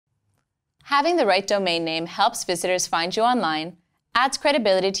Having the right domain name helps visitors find you online, adds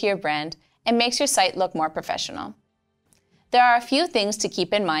credibility to your brand, and makes your site look more professional. There are a few things to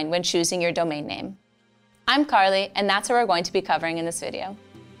keep in mind when choosing your domain name. I'm Carly, and that's what we're going to be covering in this video.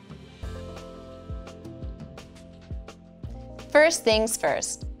 First things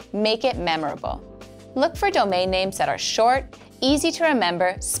first, make it memorable. Look for domain names that are short, easy to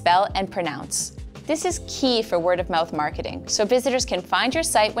remember, spell, and pronounce. This is key for word-of-mouth marketing, so visitors can find your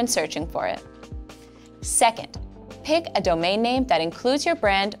site when searching for it. Second, pick a domain name that includes your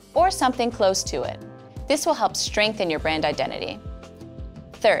brand or something close to it. This will help strengthen your brand identity.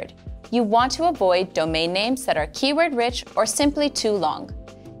 Third, you want to avoid domain names that are keyword-rich or simply too long.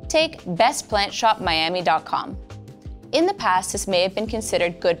 Take bestplantshopmiami.com. In the past, this may have been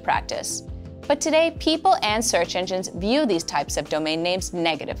considered good practice, but today people and search engines view these types of domain names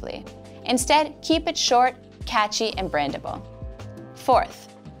negatively. Instead, keep it short, catchy, and brandable.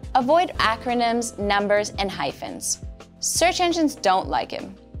 Fourth, avoid acronyms, numbers, and hyphens. Search engines don't like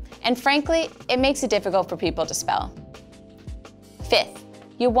them, and frankly, it makes it difficult for people to spell. Fifth,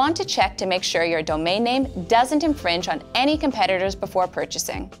 you want to check to make sure your domain name doesn't infringe on any competitors before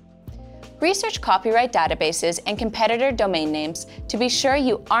purchasing. Research copyright databases and competitor domain names to be sure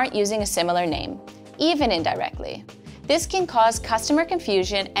you aren't using a similar name, even indirectly. This can cause customer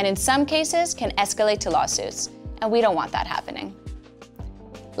confusion and in some cases can escalate to lawsuits, and we don't want that happening.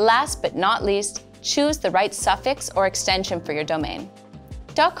 Last but not least, choose the right suffix or extension for your domain.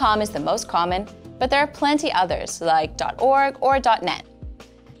 .com is the most common, but there are plenty others like .org or .net.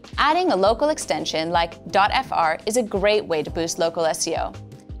 Adding a local extension like .fr is a great way to boost local SEO.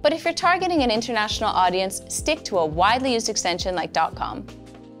 But if you're targeting an international audience, stick to a widely used extension like .com.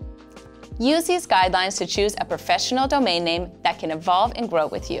 Use these guidelines to choose a professional domain name that can evolve and grow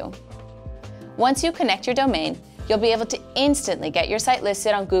with you. Once you connect your domain, you'll be able to instantly get your site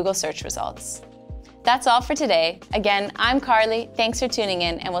listed on Google search results. That's all for today. Again, I'm Carly. Thanks for tuning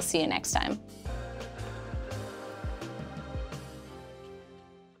in, and we'll see you next time.